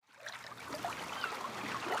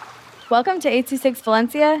Welcome to 826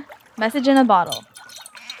 Valencia, message in a bottle.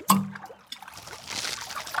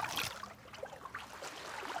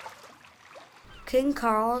 King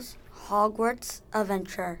Carl's Hogwarts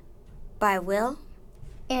Adventure by Will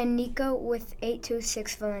and Niko with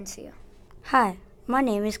 826 Valencia. Hi, my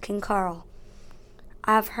name is King Carl.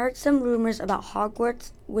 I've heard some rumors about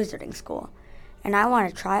Hogwarts Wizarding School, and I want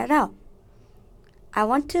to try it out. I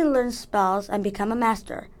want to learn spells and become a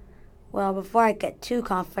master. Well, before I get too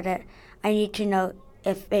confident, I need to know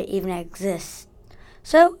if it even exists.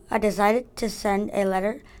 So I decided to send a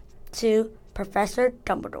letter to Professor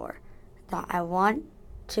Dumbledore that I want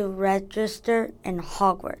to register in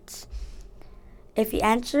Hogwarts. If he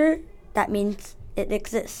answers, that means it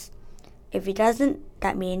exists. If he doesn't,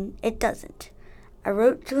 that means it doesn't. I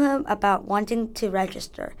wrote to him about wanting to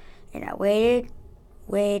register, and I waited.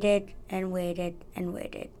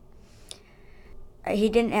 He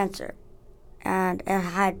didn't answer, and it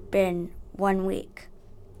had been 1 week.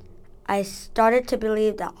 I started to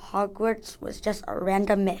believe that Hogwarts was just a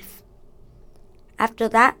random myth. After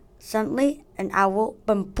that, suddenly an owl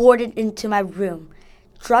bombarded into my room,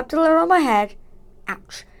 dropped a little on my head.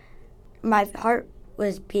 Ouch. My heart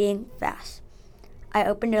was beating fast. I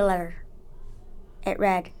opened the letter. It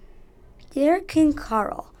read, "Dear King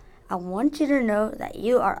Carl, I want you to know that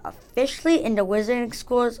you are officially in the Wizarding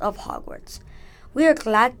Schools of Hogwarts. We are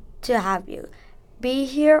glad to have you. Be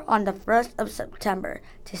here on the 1st of September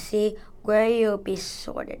to see where you'll be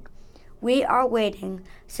sorted. We are waiting.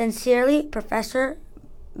 Sincerely, Professor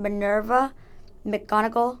Minerva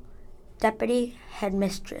McGonagall, Deputy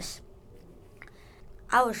Headmistress."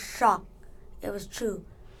 I was shocked. It was true.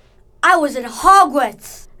 I was in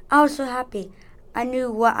Hogwarts! I was so happy. I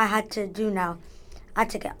knew what I had to do now. I had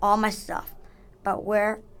to get all my stuff. But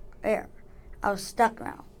where? I was stuck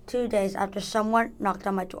now, 2 days after someone knocked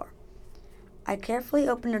on my door. I carefully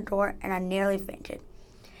opened the door and I nearly fainted.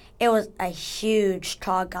 It was a huge,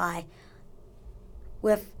 tall guy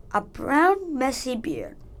with a brown, messy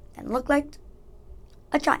beard and looked like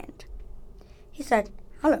a giant. He said,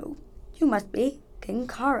 "Hello, you must be King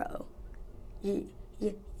Carl."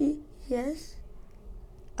 Yes,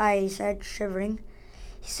 I said, shivering.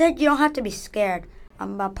 He said, "You don't have to be scared.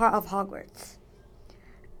 I'm a part of Hogwarts,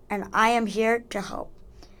 and I am here to help.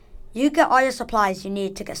 You get all your supplies you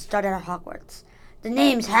need to get started at Hogwarts. The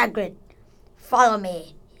name's Hagrid. Follow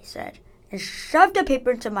me," he said, and shoved a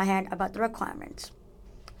paper into my hand about the requirements.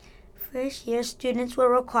 First year students will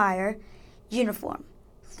require uniform,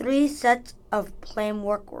 3 sets of plain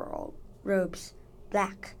work robes,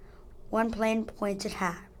 black, 1 plain pointed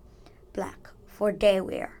hat, black, for day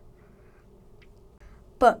wear.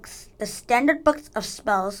 Books, the Standard Books of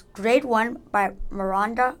Spells, Grade 1 by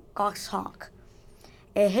Miranda Goxhawk.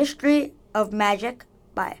 A History of Magic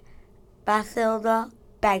by Bathilda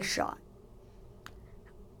Bagshot.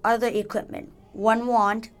 Other equipment, 1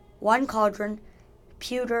 wand, 1 cauldron,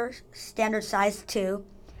 pewter, standard size 2.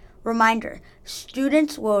 Reminder,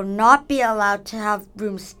 students will not be allowed to have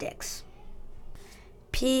broomsticks.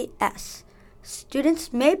 P.S.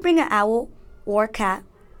 Students may bring an owl or cat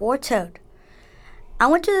or toad. I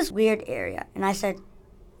went to this weird area and I said,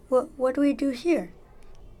 What do we do here?"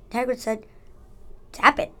 Hagrid said,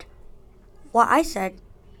 "Tap it." Well, I said,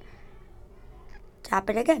 "Tap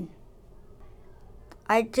it again."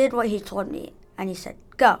 I did what he told me and he said,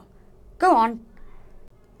 Go on."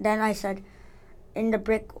 Then I said, in the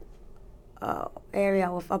brick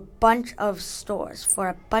area with a bunch of stores for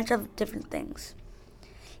a bunch of different things.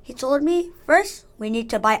 He told me, first, we need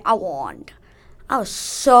to buy a wand. I was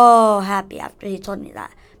so happy after he told me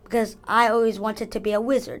that because I always wanted to be a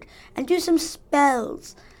wizard and do some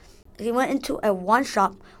spells. He went into a wand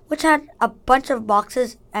shop which had a bunch of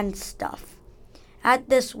boxes and stuff. I had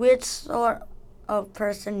this weird sort of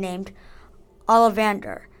person named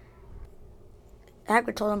Ollivander.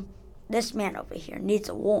 Hagrid told him, "This man over here needs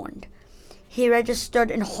a wand. He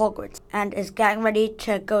registered in Hogwarts and is getting ready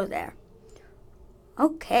to go there."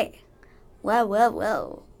 Okay. Well,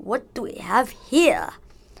 what do we have here?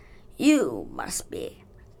 "You must be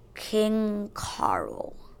King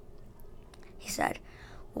Carl," he said.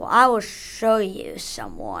 "Well, I will show you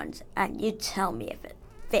some wands, and you tell me if it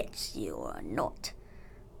fits you or not."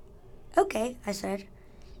 Okay, I said.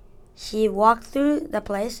 He walked through the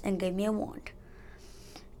place and gave me a wand.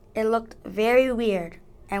 It looked very weird,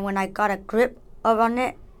 and when I got a grip on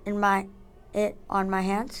it on my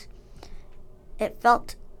hands, it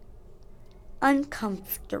felt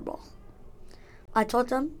uncomfortable. I told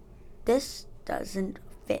him, "This doesn't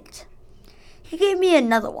fit." He gave me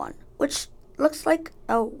another one, which looks like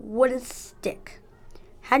a wooden stick.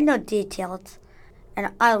 Had no details,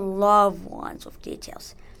 and I love wands with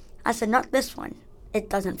details. I said, not this one. It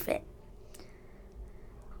doesn't fit.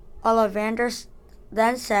 Ollivander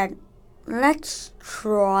then said, let's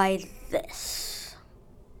try this.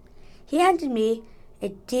 He handed me a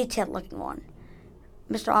detailed looking one.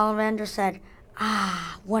 Mr. Ollivander said,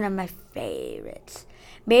 one of my favorites.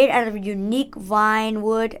 Made out of unique vine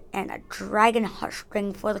wood and a dragon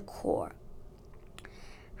heartstring for the core.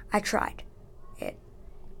 I tried it.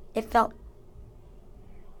 It felt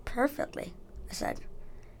perfectly, I said.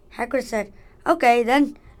 Hagrid said, okay,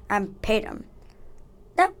 then, and paid him.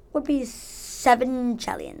 That would be 7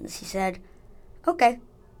 jellions, he said. Okay,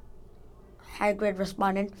 Hagrid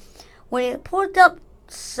responded, when he pulled up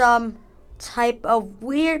some type of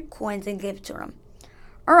weird coins and gave it to him.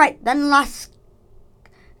 All right, then let's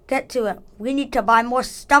get to it. We need to buy more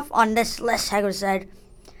stuff on this list, Hagrid said.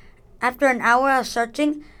 After an hour of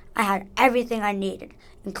searching, I had everything I needed,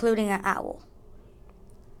 including an owl.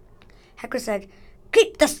 Hagrid said,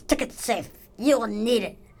 keep this ticket safe. You'll need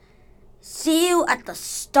it. See you at the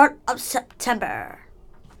start of September.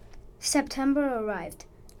 September arrived.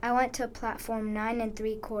 I went to platform 9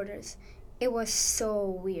 3/4. It was so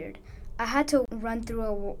weird. I had to run through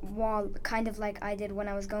a wall, kind of like I did when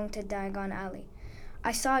I was going to Diagon Alley.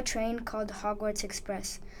 I saw a train called Hogwarts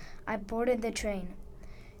Express. I boarded the train.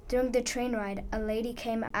 During the train ride, a lady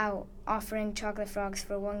came out offering chocolate frogs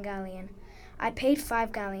for 1 galleon. I paid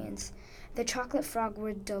 5 galleons. The chocolate frog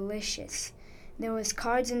were delicious. There was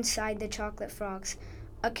cards inside the chocolate frogs.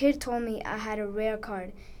 A kid told me I had a rare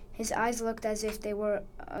card. His eyes looked as if they were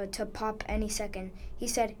to pop any second. He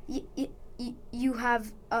said, you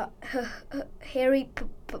have a Harry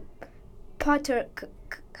Potter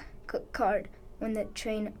card. When the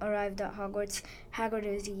train arrived at Hogwarts,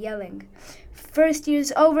 Hagrid was yelling, first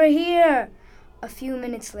year's over here! A few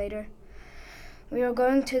minutes later, we were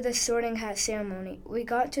going to the sorting hat ceremony. We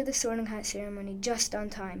got to the sorting hat ceremony just on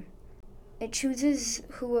time. It chooses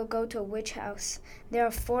who will go to which house. There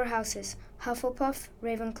are 4 houses, Hufflepuff,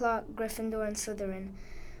 Ravenclaw, Gryffindor, and Slytherin.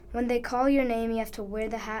 When they call your name, you have to wear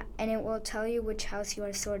the hat, and it will tell you which house you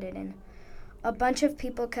are sorted in. A bunch of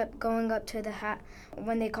people kept going up to the hat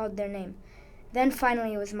when they called their name. Then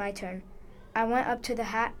finally it was my turn. I went up to the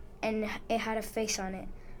hat, and it had a face on it.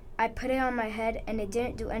 I put it on my head, and it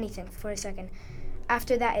didn't do anything for a second.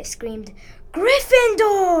 After that, it screamed,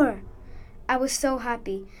 Gryffindor! I was so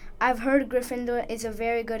happy. I've heard Gryffindor is a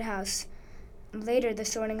very good house. Later, the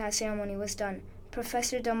sorting hat ceremony was done.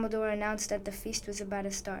 Professor Dumbledore announced that the feast was about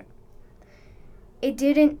to start. It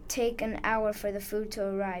didn't take an hour for the food to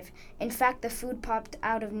arrive. In fact, the food popped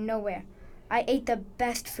out of nowhere. I ate the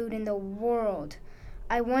best food in the world.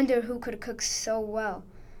 I wonder who could cook so well.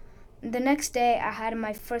 The next day, I had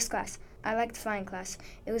my first class. I liked flying class.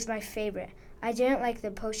 It was my favorite. I didn't like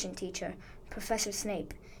the potion teacher, Professor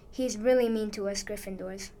Snape. He's really mean to us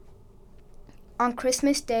Gryffindors. On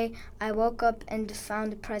Christmas Day, I woke up and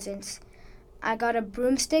found presents. I got a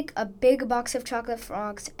broomstick, a big box of chocolate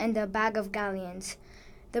frogs, and a bag of galleons.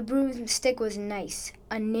 The broomstick was nice,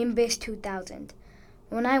 a Nimbus 2000.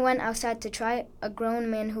 When I went outside to try it, a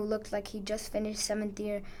grown man who looked like he just finished 7th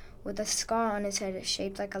year with a scar on his head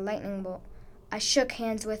shaped like a lightning bolt. I shook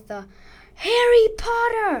hands with the Harry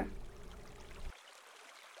Potter!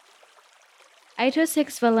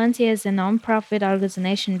 806 Valencia is a non-profit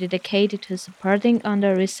organization dedicated to supporting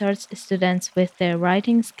under-researched students with their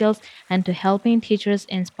writing skills and to helping teachers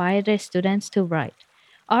inspire their students to write.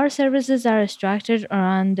 Our services are structured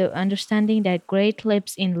around the understanding that great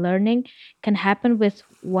leaps in learning can happen with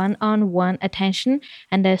one-on-one attention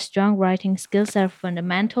and that strong writing skills are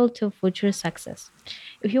fundamental to future success.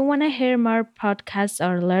 If you want to hear more podcasts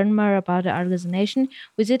or learn more about the organization,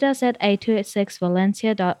 visit us at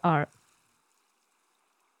 826valencia.org.